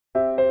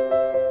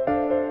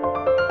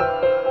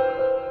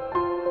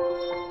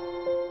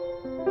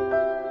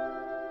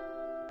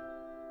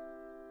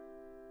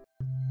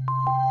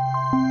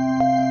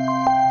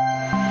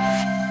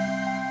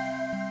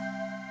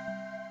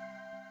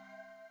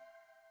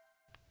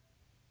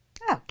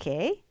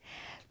Okay,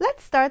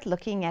 let's start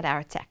looking at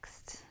our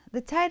text.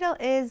 The title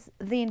is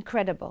The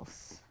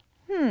Incredibles.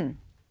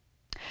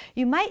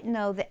 You might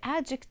know the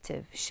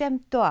adjective, שם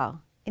תואר,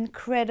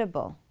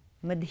 incredible,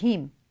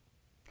 מדהים.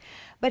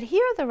 But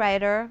here the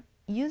writer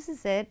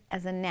uses it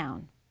as a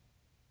noun.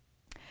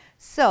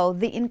 So,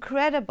 the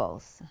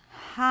Incredibles,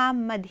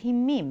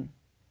 המדהימים.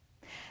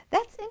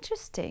 That's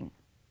interesting.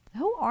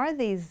 Who are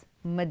these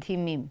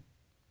מדהימים?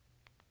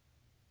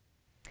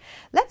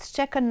 Let's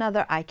check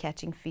another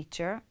eye-catching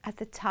feature at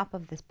the top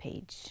of this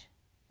page.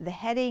 The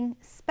heading,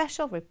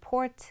 Special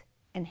Report,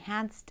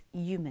 Enhanced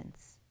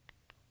Humans.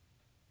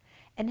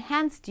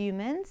 Enhanced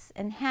humans,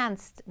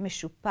 enhanced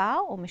משופר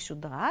או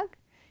משודרג,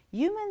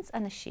 humans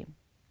אנשים.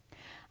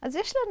 אז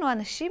יש לנו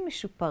אנשים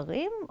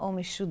משופרים או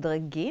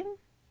משודרגים?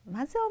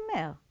 מה זה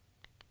אומר?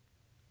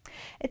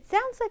 It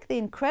sounds like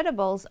the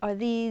Incredibles are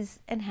these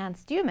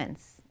enhanced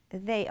humans.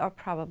 They are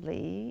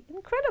probably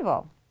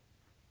incredible.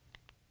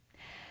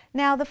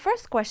 Now, the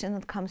first question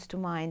that comes to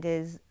mind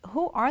is,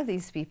 who are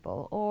these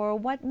people, or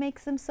what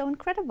makes them so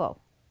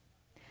incredible?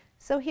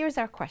 So here's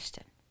our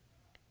question.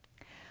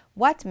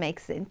 What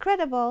makes the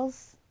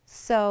Incredibles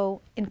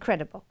so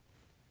incredible?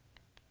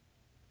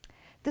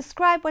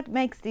 Describe what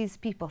makes these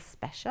people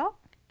special,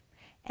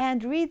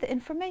 and read the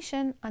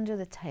information under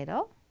the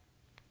title.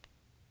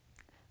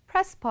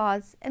 Press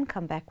pause and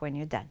come back when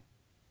you're done.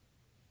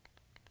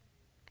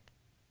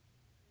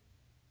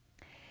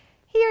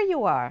 Here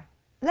you are.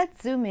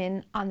 Let's zoom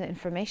in on the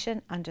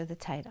information under the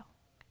title.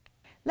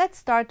 Let's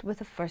start with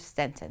the first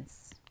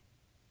sentence.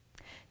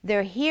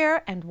 They're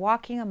here and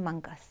walking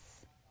among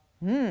us.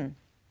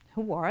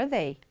 Who are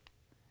they?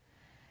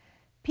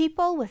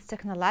 People with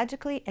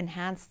technologically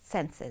enhanced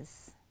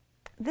senses.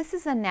 This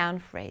is a noun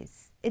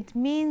phrase. It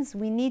means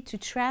we need to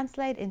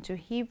translate into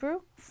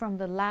Hebrew from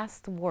the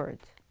last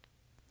word.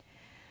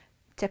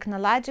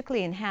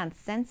 Technologically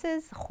enhanced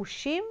senses,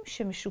 חושים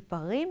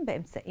שמשופרים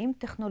באמצעים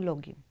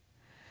טכנולוגיים.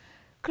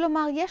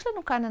 כלומר, יש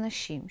לנו כאן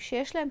אנשים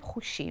שיש להם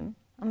חושים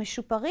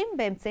המשופרים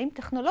באמצעים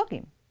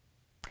טכנולוגיים.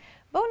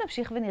 בואו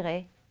נמשיך ונראה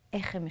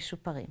איך הם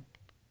משופרים.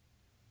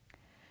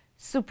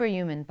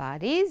 Superhuman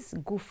bodies,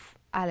 גוף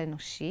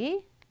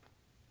על-אנושי,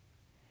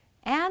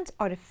 and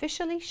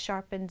artificially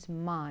sharpened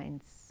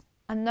minds.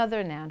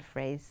 Another noun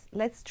phrase.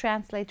 Let's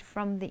translate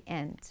from the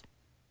end.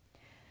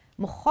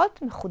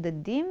 מוחות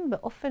מחודדים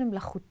באופן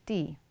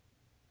מלאכותי.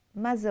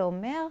 מה זה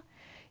אומר?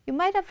 You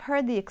might have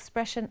heard the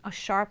expression a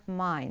sharp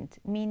mind,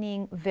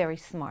 meaning very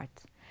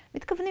smart.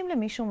 מתכוונים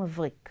למישהו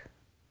מבריק.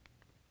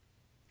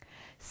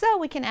 So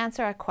we can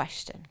answer our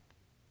question.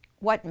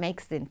 What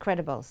makes the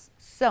Incredibles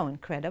so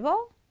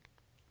incredible?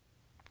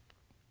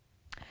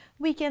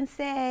 We can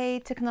say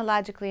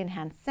technologically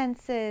enhanced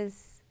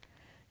senses,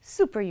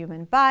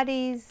 superhuman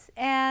bodies,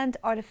 and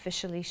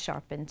artificially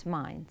sharpened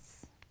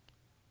minds.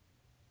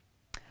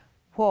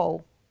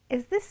 Whoa,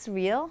 is this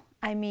real?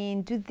 I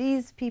mean, do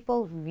these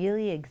people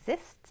really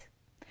exist?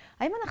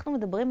 האם אנחנו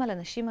מדברים על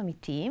אנשים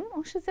אמיתיים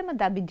או שזה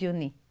מדע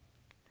בדיוני?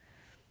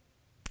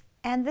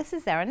 And this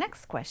is our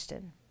next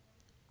question.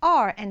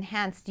 Are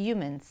enhanced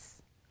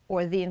humans,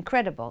 or the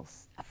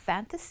Incredibles, a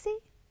fantasy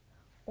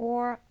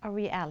or a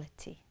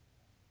reality?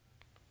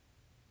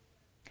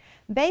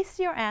 Base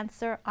your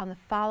answer on the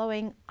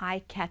following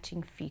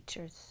eye-catching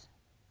features.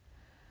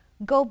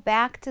 Go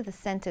back to the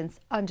sentence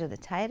under the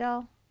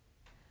title,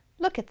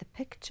 look at the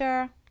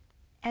picture,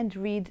 and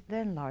read the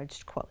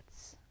enlarged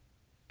quotes.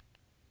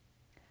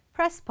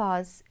 Press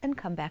pause and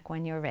come back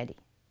when you're ready.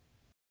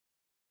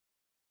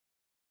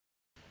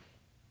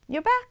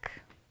 You're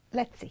back.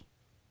 Let's see.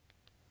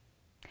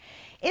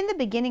 In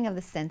the beginning of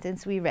the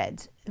sentence we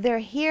read, they're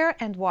here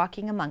and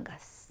walking among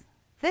us.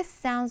 This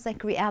sounds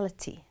like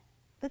reality,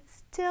 but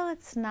still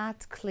it's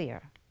not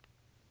clear.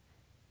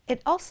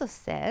 It also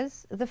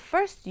says the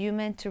first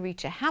human to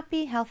reach a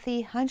happy,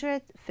 healthy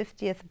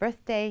 150th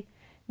birthday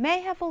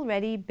may have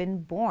already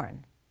been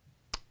born.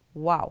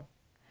 Wow,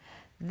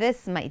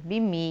 this might be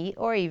me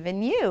or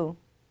even you.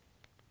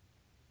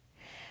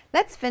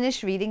 Let's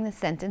finish reading the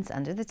sentence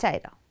under the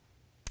title.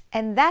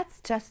 And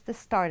that's just the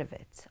start of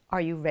it. Are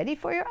you ready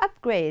for your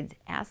upgrade?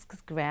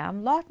 Asks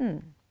Graham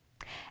Lawton.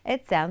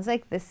 It sounds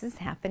like this is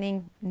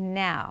happening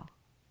now.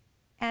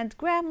 And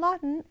Graham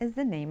Lawton is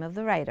the name of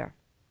the writer.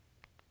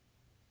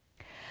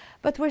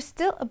 But we're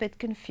still a bit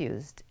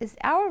confused. Is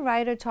our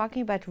writer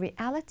talking about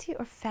reality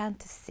or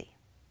fantasy?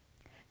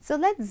 So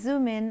let's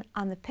zoom in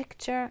on the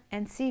picture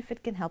and see if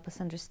it can help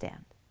us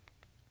understand.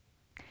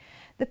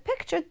 The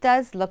picture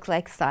does look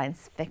like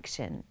science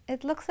fiction.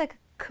 It looks like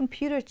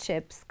computer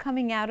chips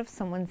coming out of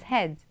someone's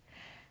head.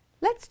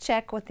 Let's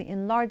check what the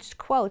enlarged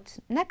quote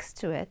next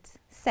to it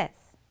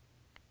says.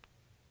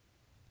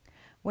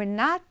 We're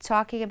not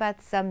talking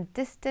about some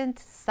distant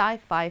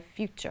sci-fi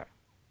future.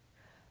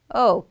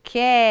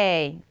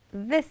 Okay,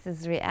 this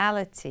is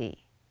reality.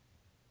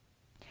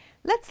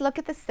 Let's look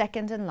at the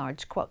second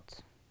enlarged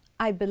quote.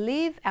 I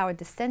believe our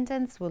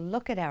descendants will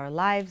look at our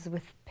lives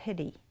with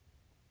pity.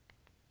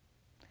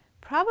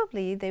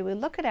 Probably they will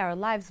look at our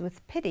lives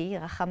with pity,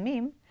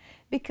 rachamim,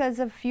 because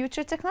of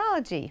future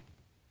technology.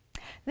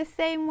 The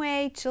same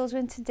way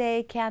children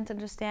today can't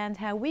understand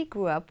how we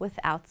grew up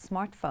without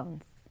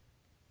smartphones.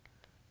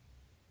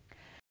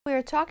 We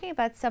are talking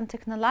about some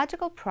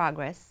technological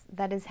progress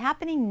that is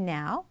happening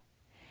now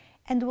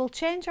and will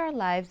change our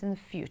lives in the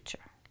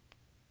future.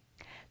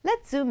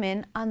 Let's zoom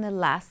in on the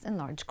last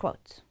enlarged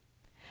quote.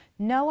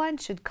 No one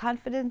should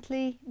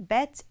confidently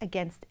bet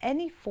against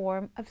any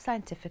form of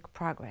scientific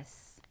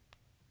progress.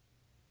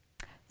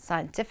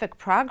 Scientific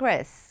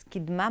progress,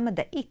 קדמה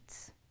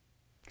מדעית.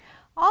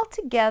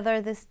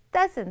 Altogether, this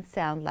doesn't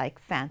sound like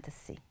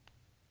fantasy.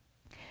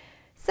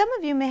 Some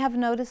of you may have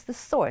noticed the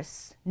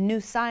source, New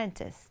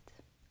Scientist.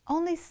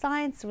 Only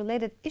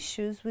science-related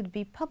issues would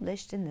be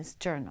published in this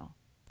journal.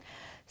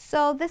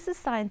 So this is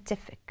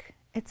scientific.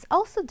 It's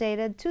also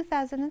dated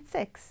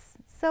 2006,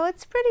 so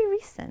it's pretty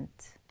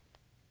recent.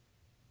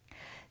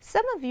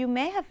 Some of you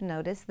may have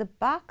noticed the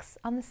box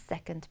on the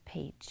second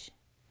page.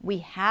 We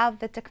have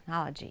the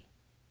technology.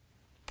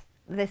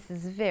 This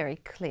is very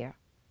clear.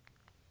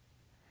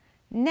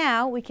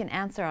 Now we can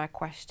answer our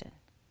question.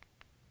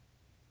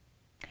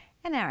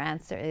 And our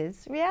answer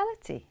is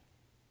reality.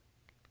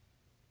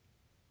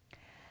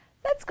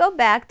 Let's go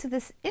back to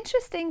this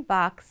interesting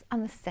box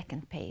on the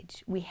second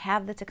page. We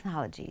have the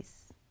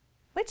technologies.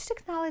 Which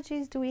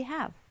technologies do we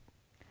have?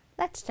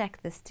 Let's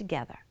check this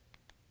together.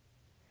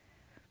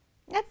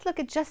 Let's look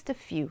at just a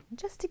few,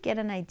 just to get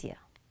an idea.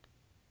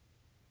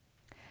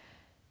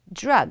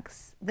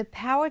 Drugs, the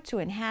power to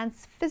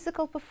enhance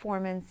physical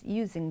performance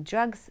using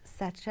drugs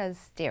such as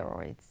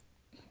steroids.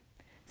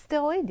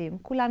 סטרואידים,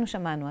 כולנו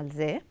שמענו על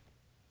זה.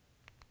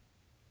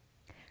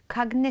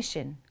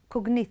 Cognition,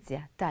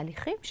 קוגניציה,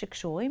 תהליכים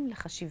שקשורים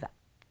לחשיבה.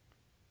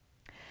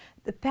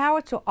 The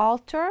power to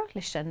alter,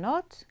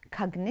 לשנות,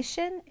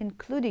 cognition,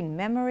 including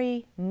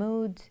memory,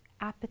 mood,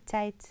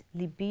 appetite,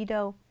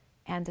 libido,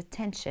 and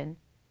attention,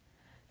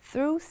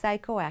 through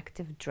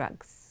psychoactive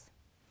drugs.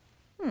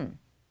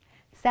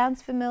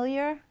 Sounds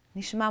familiar?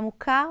 נשמע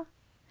מוכר?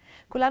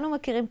 כולנו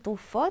מכירים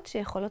תרופות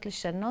שיכולות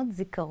לשנות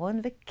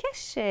זיכרון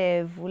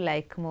וקשב,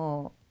 אולי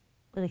כמו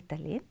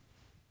ריטלין.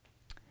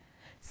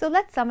 So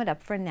let's sum it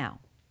up for now.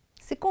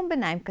 סיכום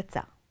ביניים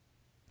קצר.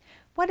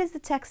 What is the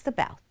text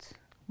about?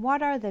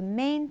 What are the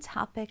main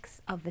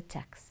topics of the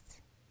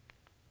text?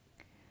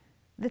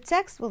 The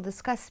text will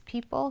discuss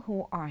people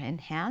who are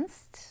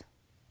enhanced,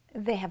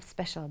 they have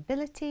special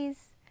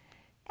abilities,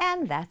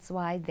 and that's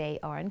why they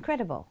are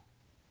incredible.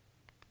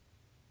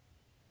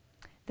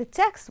 The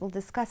text will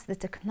discuss the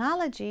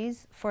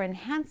technologies for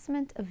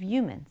enhancement of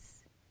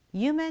humans,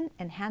 human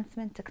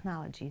enhancement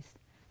technologies,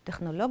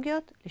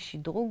 טכנולוגיות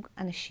לשדרוג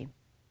אנשים.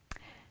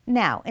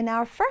 Now, in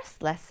our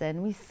first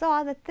lesson, we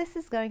saw that this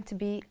is going to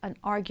be an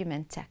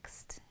argument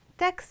text,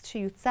 text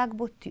שיוצג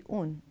בו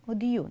טיעון או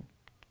דיון.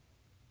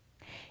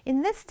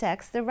 In this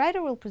text, the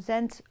writer will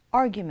present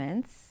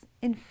arguments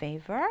in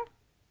favor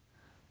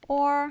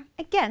or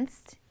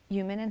against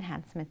human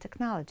enhancement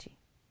technology.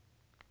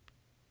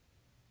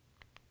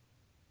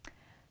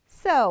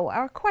 So,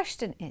 our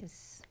question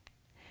is,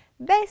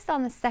 based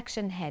on the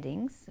section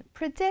headings,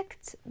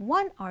 predict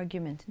one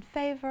argument in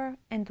favor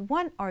and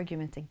one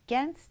argument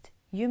against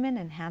human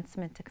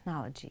enhancement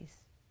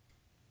technologies.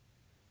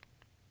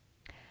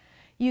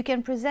 You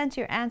can present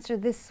your answer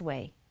this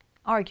way,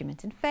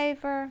 argument in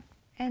favor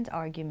and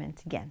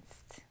argument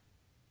against.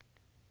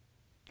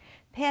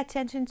 Pay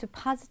attention to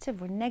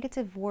positive or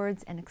negative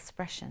words and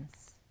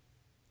expressions.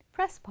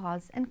 Press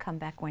pause and come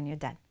back when you're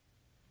done.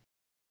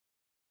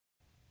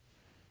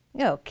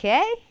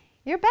 Okay,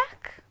 you're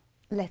back.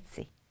 Let's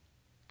see.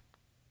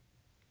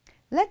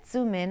 Let's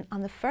zoom in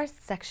on the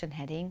first section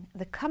heading,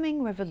 the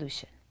coming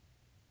revolution.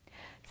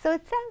 So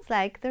it sounds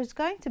like there's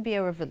going to be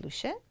a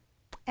revolution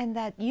and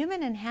that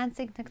human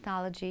enhancing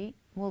technology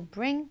will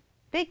bring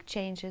big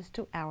changes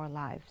to our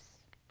lives.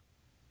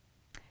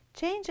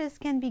 Changes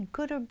can be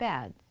good or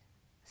bad,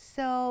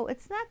 so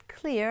it's not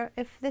clear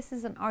if this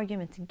is an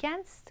argument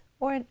against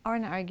or an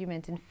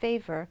argument in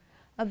favor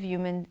of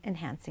human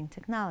enhancing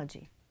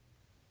technology.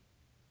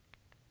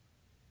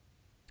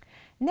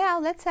 Now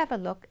let's have a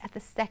look at the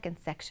second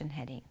section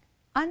heading,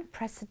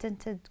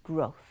 unprecedented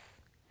growth.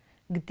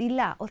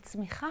 גדילה או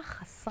צמיחה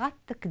חסרת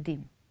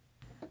תקדים.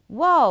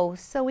 Whoa,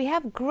 so we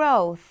have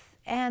growth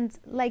and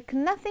like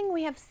nothing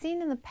we have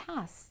seen in the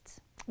past.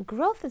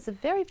 Growth is a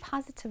very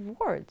positive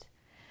word.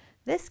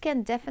 This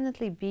can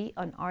definitely be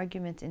an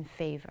argument in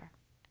favor.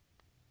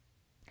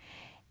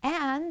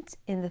 And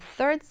in the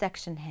third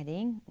section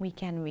heading, we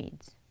can read,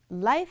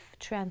 life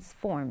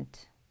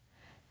transformed.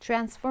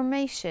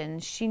 Transformation,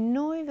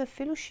 שינוי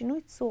ואפילו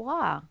שינוי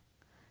צורה.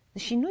 זה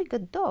שינוי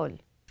גדול.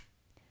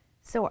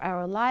 So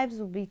our lives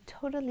will be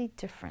totally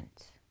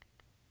different.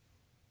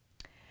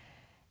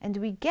 And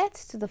we get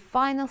to the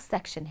final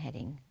section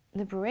heading,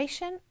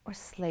 liberation or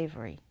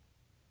slavery.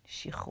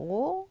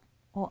 שחרור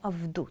או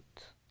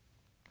עבדות.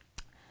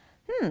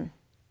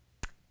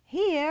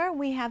 Here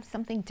we have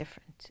something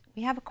different.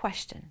 We have a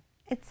question.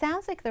 It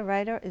sounds like the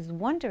writer is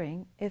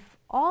wondering if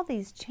all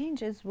these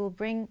changes will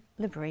bring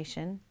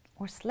liberation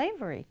or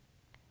slavery.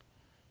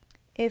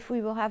 If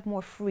we will have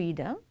more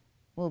freedom,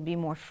 we'll be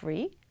more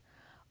free,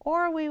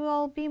 or we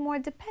will be more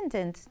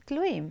dependent,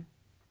 תלויים.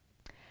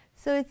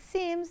 So it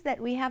seems that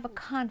we have a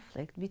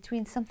conflict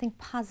between something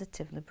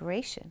positive,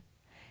 liberation,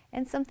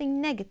 and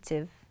something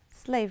negative,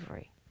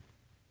 slavery.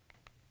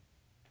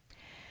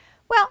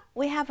 Well,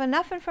 we have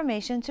enough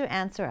information to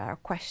answer our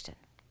question.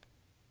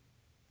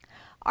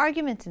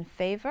 Argument in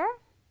favor,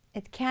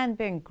 it can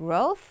bring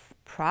growth,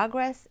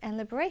 progress, and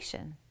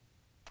liberation.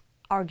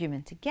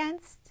 Argument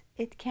against,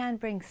 it can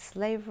bring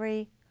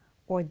slavery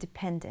or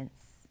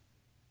dependence.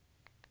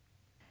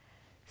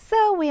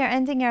 So we are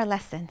ending our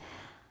lesson.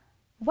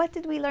 What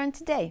did we learn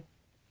today?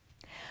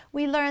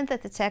 We learned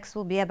that the text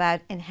will be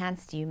about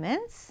enhanced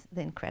humans,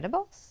 the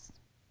Incredibles,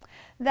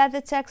 that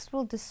the text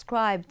will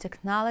describe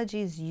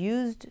technologies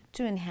used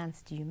to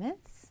enhance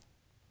humans,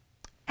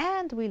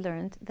 and we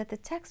learned that the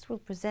text will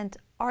present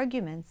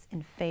arguments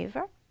in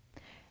favor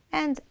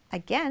and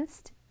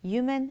against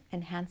human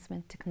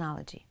enhancement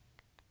technology.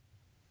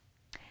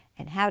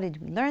 And how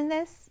did we learn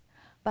this?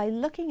 By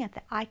looking at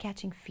the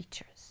eye-catching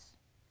features.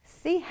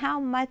 See how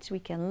much we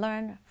can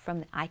learn from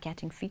the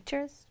eye-catching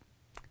features?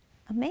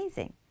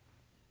 Amazing!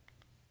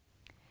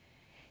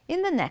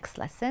 In the next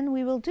lesson,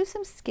 we will do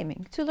some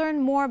skimming to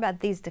learn more about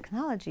these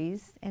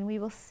technologies, and we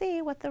will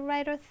see what the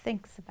writer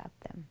thinks about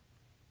them.